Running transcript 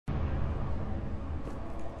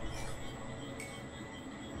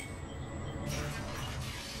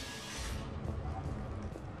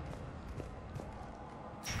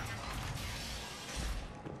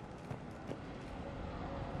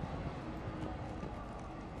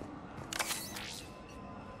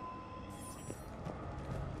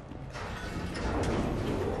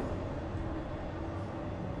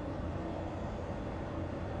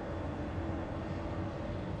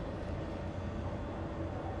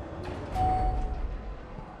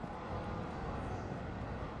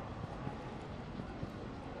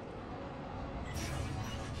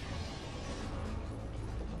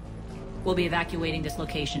We'll be evacuating this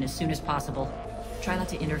location as soon as possible. Try not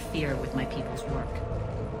to interfere with my people's work.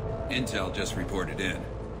 Intel just reported in.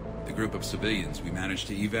 The group of civilians we managed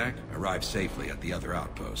to evac arrived safely at the other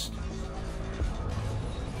outpost.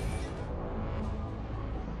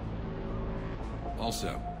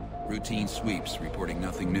 Also, routine sweeps reporting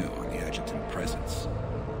nothing new on the adjutant presence.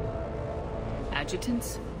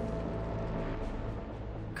 Adjutants?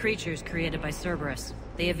 Creatures created by Cerberus.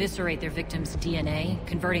 They eviscerate their victims' DNA,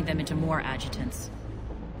 converting them into more adjutants.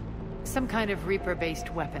 Some kind of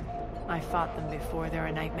Reaper-based weapon. I fought them before, they're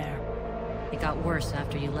a nightmare. It got worse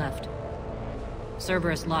after you left.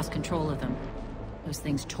 Cerberus lost control of them. Those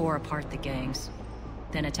things tore apart the gangs,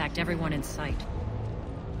 then attacked everyone in sight.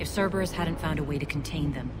 If Cerberus hadn't found a way to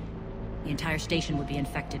contain them, the entire station would be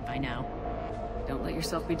infected by now. Don't let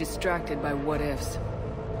yourself be distracted by what-ifs.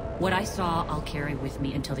 What I saw, I'll carry with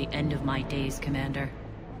me until the end of my days, Commander.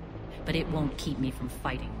 But it won't keep me from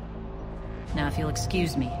fighting. Now, if you'll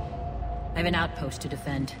excuse me, I have an outpost to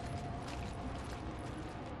defend.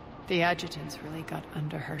 The adjutants really got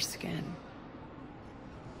under her skin.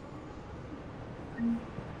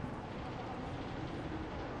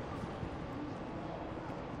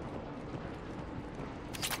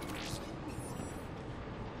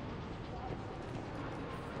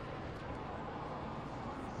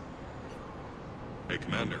 Hey,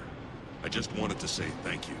 Commander. I just wanted to say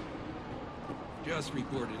thank you. Just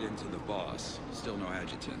reported into the boss. Still no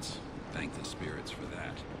adjutants. Thank the spirits for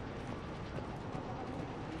that.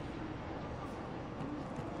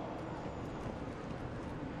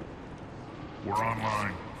 We're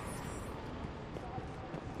online.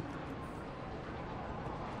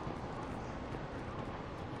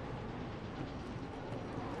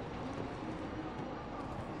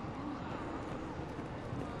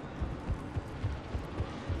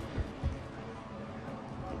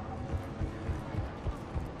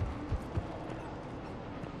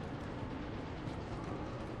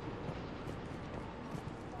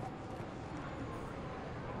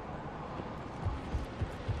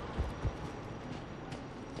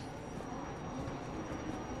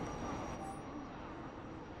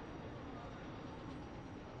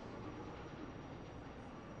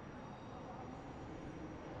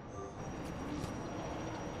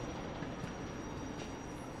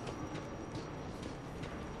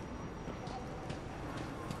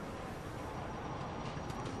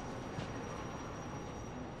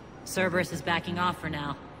 Cerberus is backing off for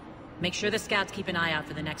now. Make sure the scouts keep an eye out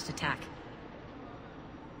for the next attack.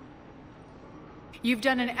 You've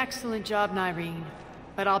done an excellent job, Nyreen,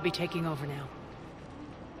 but I'll be taking over now.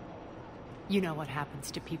 You know what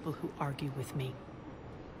happens to people who argue with me.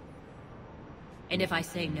 And if I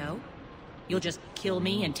say no, you'll just kill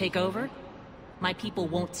me and take over? My people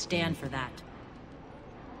won't stand for that.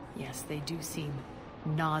 Yes, they do seem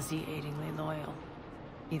nauseatingly loyal.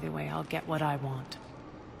 Either way, I'll get what I want.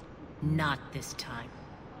 Not this time.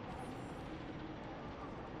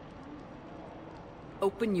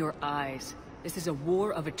 Open your eyes. This is a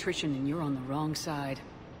war of attrition and you're on the wrong side.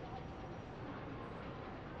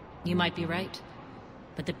 You might be right,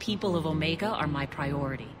 but the people of Omega are my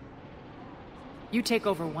priority. You take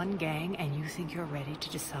over one gang and you think you're ready to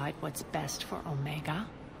decide what's best for Omega?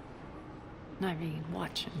 Nyreen,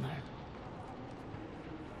 watch and learn.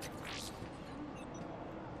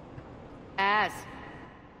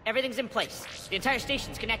 Everything's in place. The entire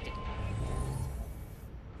station's connected.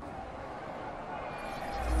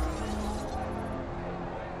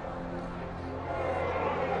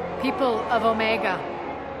 People of Omega,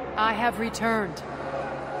 I have returned.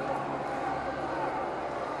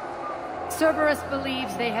 Cerberus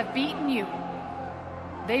believes they have beaten you.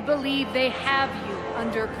 They believe they have you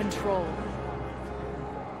under control.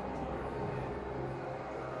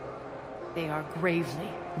 They are gravely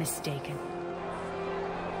mistaken.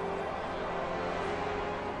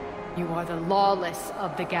 You are the lawless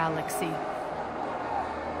of the galaxy.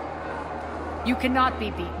 You cannot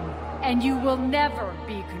be beaten, and you will never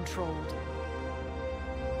be controlled.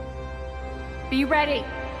 Be ready.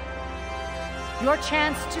 Your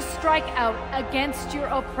chance to strike out against your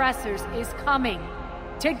oppressors is coming.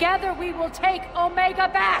 Together we will take Omega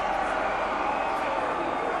back!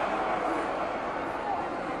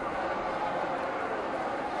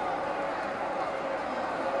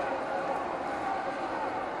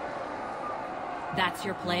 That's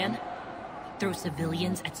your plan? Throw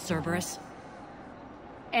civilians at Cerberus?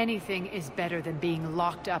 Anything is better than being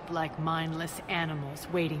locked up like mindless animals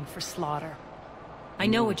waiting for slaughter. I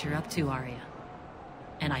know what you're up to, Arya.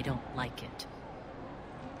 And I don't like it.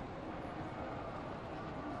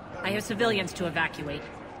 I have civilians to evacuate.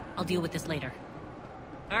 I'll deal with this later.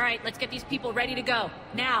 All right, let's get these people ready to go.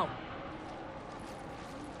 Now!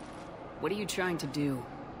 What are you trying to do?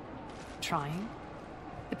 Trying?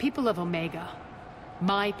 The people of Omega,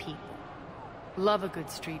 my people, love a good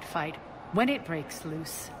street fight. When it breaks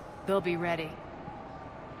loose, they'll be ready.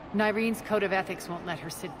 Nyrene's code of ethics won't let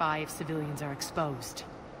her sit by if civilians are exposed.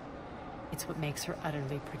 It's what makes her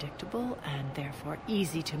utterly predictable and therefore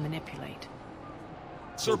easy to manipulate.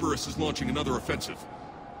 Cerberus is launching another offensive.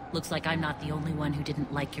 Looks like I'm not the only one who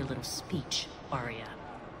didn't like your little speech, Arya.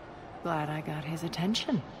 Glad I got his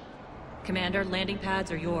attention. Commander, landing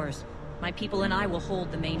pads are yours. My people and I will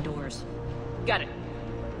hold the main doors. Got it.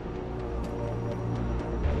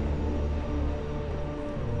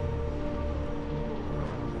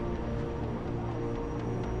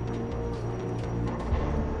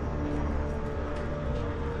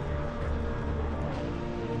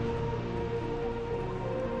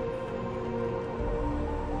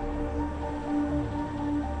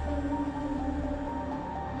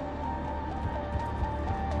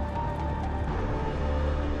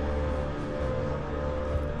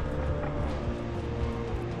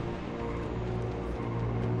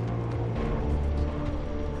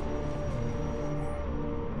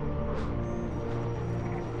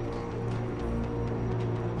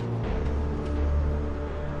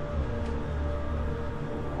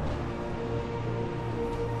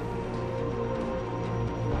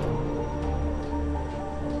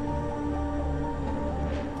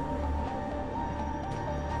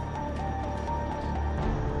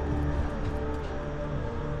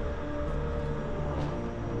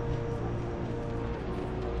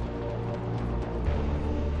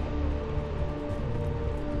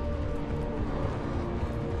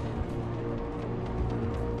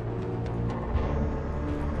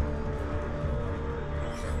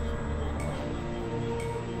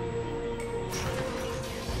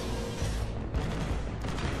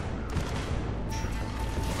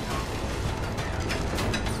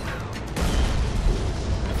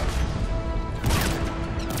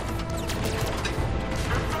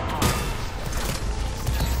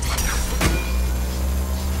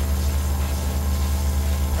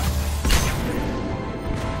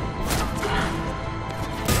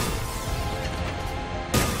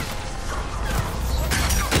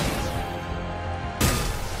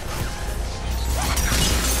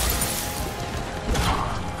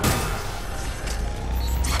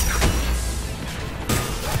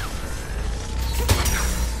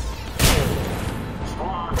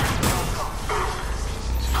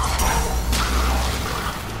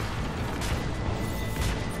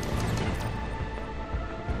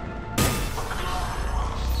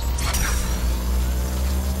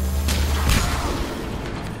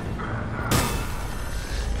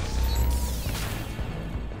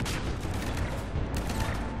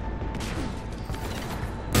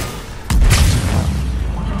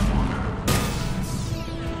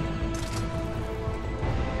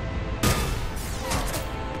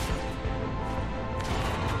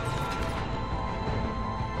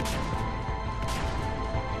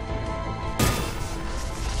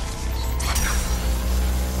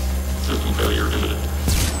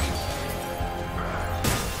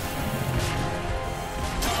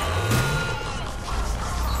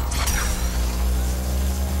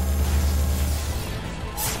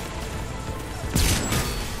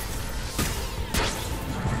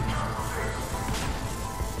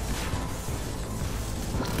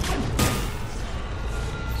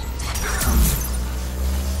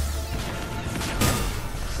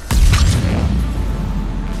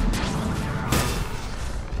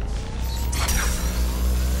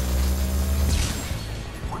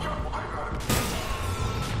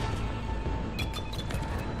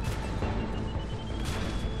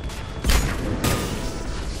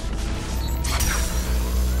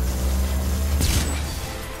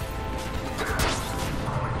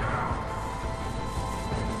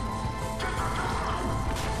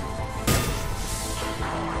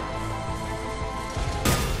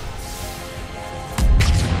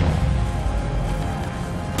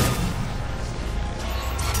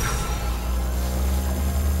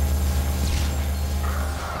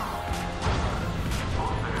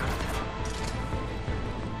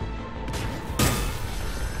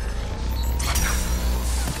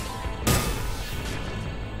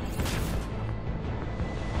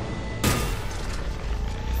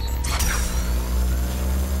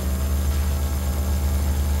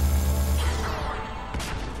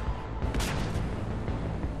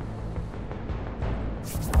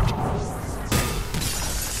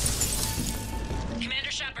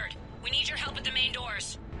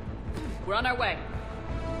 We're on our way.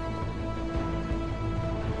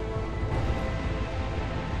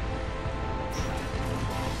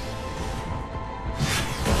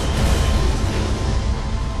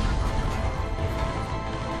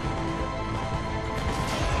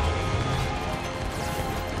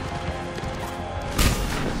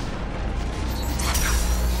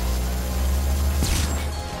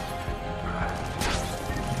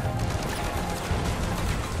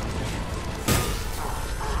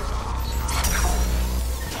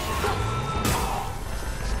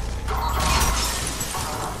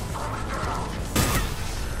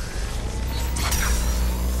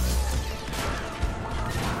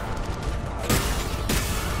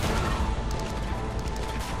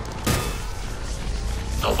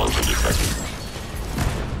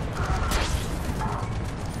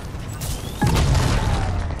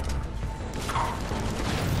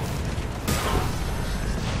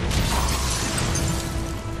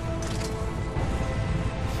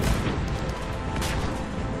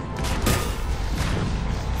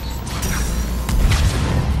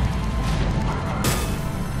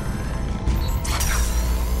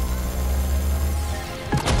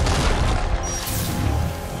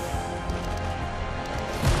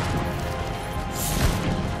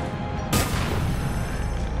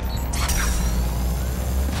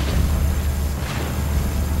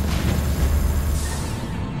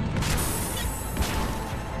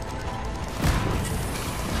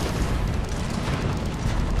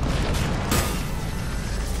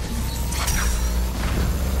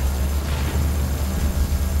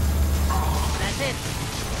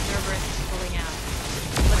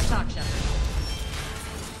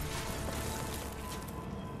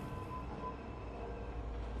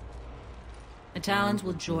 Talons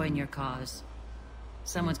will join your cause.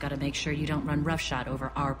 Someone's got to make sure you don't run roughshod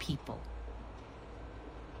over our people.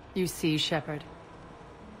 You see, Shepard.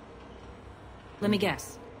 Let me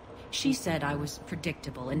guess. She said I was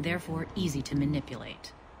predictable and therefore easy to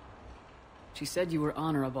manipulate. She said you were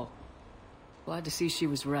honorable. Glad to see she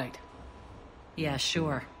was right. Yeah,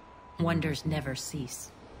 sure. Wonders never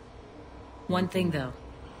cease. One thing, though.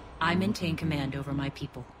 I maintain command over my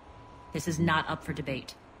people. This is not up for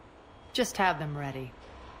debate. Just have them ready.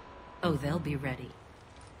 Oh, they'll be ready.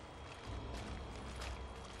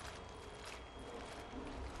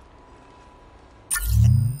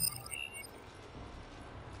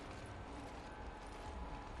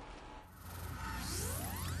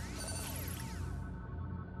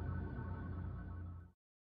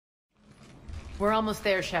 We're almost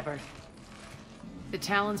there, Shepard. The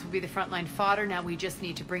Talons will be the frontline fodder, now we just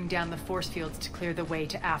need to bring down the force fields to clear the way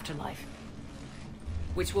to Afterlife.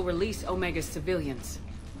 Which will release Omega's civilians.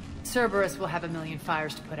 Cerberus will have a million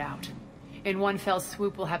fires to put out. In one fell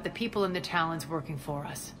swoop, we'll have the people in the Talons working for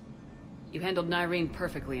us. You handled Nyreen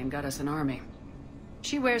perfectly and got us an army.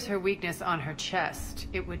 She wears her weakness on her chest.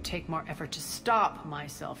 It would take more effort to stop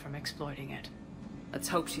myself from exploiting it. Let's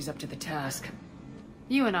hope she's up to the task.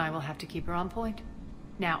 You and I will have to keep her on point.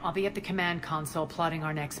 Now, I'll be at the command console plotting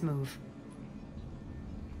our next move.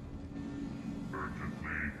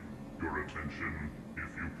 Urgently, your attention, if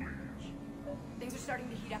you please. Things are starting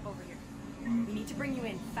to heat up over here. We need to bring you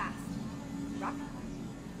in fast. Rock?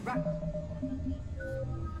 Rock.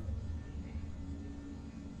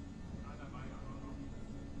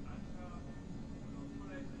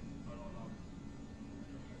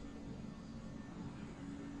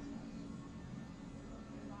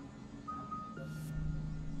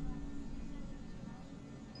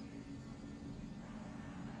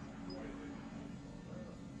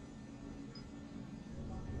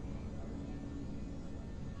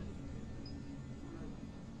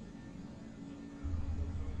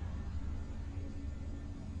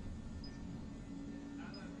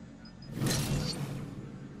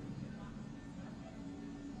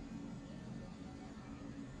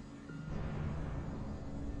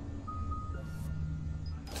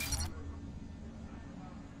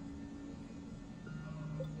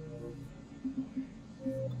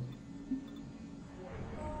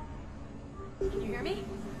 Can you hear me?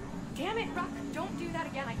 Damn it, Rock! Don't do that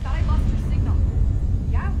again. I thought I lost your signal.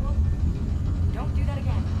 Yeah, well, don't do that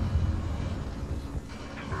again.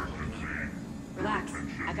 Urgency. Relax.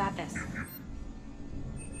 I got this.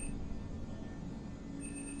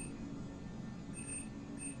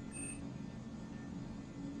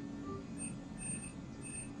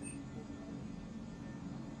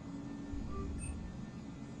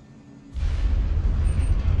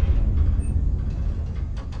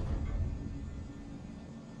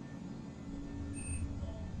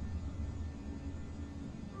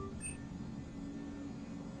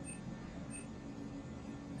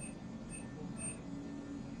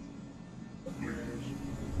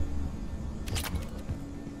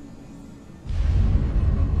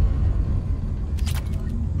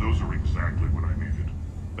 Those are exactly what I needed.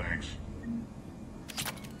 Thanks.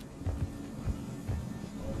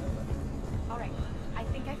 Alright, I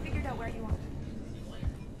think I figured out where you are.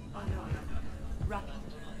 Oh no. Rock,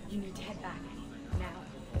 you need to head back. Now.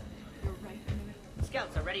 You're right in the middle.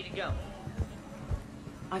 Scouts are ready to go.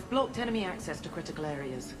 I've blocked enemy access to critical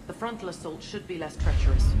areas. The frontal assault should be less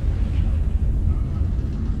treacherous.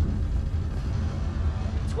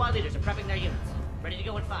 Squad leaders are prepping their units. Ready to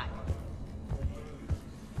go in 5.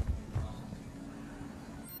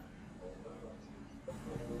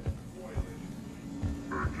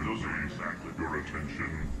 Those are exactly your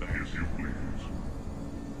attention, as you please.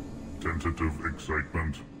 Tentative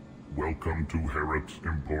excitement. Welcome to Harrot's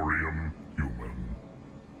Emporium, human.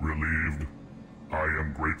 Relieved. I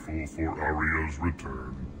am grateful for Aria's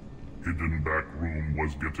return. Hidden back room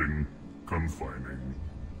was getting confining.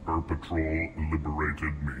 Her patrol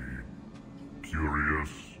liberated me. Curious.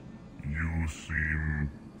 You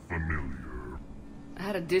seem familiar. I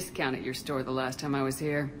had a discount at your store the last time I was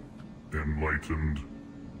here. Enlightened.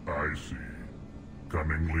 I see.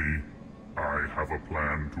 Cunningly, I have a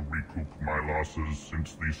plan to recoup my losses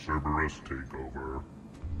since the Cerberus takeover.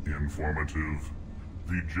 Informative.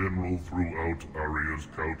 The General threw out Aria's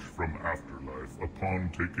couch from Afterlife. Upon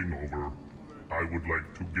taking over, I would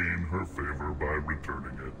like to gain her favor by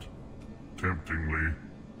returning it. Temptingly,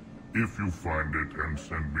 if you find it and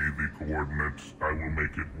send me the coordinates, I will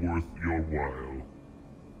make it worth your while.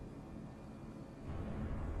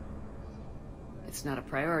 It's not a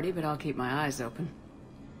priority, but I'll keep my eyes open.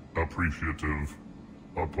 Appreciative.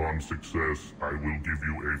 Upon success, I will give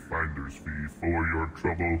you a finder's fee for your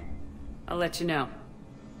trouble. I'll let you know.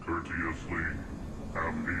 Courteously,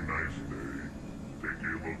 have a nice day. Take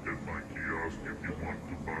a look at my kiosk if you want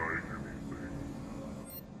to buy anything.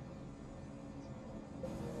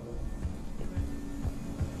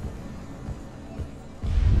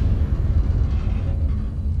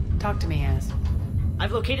 Talk to me, Az.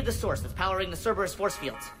 I've located the source that's powering the Cerberus force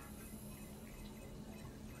fields.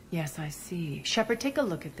 Yes, I see. Shepard, take a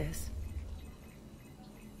look at this.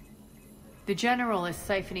 The General is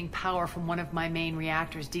siphoning power from one of my main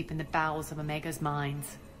reactors deep in the bowels of Omega's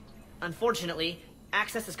mines. Unfortunately,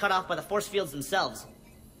 access is cut off by the force fields themselves.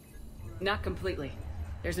 Not completely.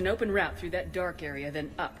 There's an open route through that dark area,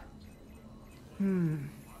 then up.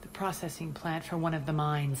 The processing plant for one of the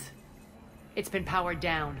mines. It's been powered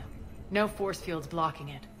down. No force fields blocking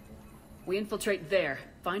it. We infiltrate there,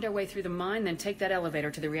 find our way through the mine, then take that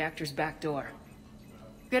elevator to the reactor's back door.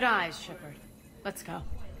 Good eyes, Shepard. Let's go.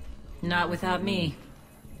 Not without me.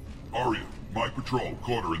 Arya, my patrol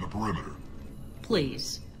caught her in the perimeter.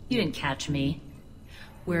 Please. You didn't catch me.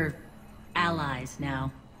 We're allies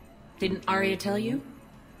now. Didn't Arya tell you?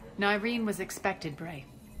 Nyreen was expected, Bray.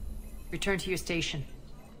 Return to your station.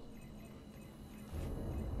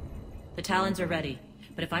 The Talons are ready,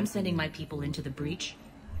 but if I'm sending my people into the breach,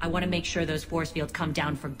 I want to make sure those force fields come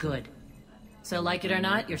down for good. So like it or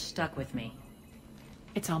not, you're stuck with me.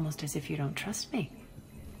 It's almost as if you don't trust me.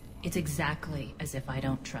 It's exactly as if I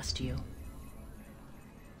don't trust you.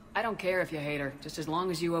 I don't care if you hate her, just as long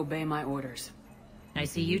as you obey my orders. I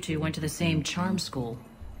see you two went to the same charm school.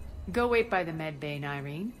 Go wait by the med bay,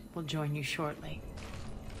 Nyreen. We'll join you shortly.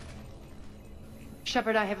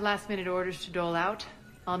 Shepard, I have last-minute orders to dole out.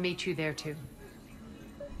 I'll meet you there, too.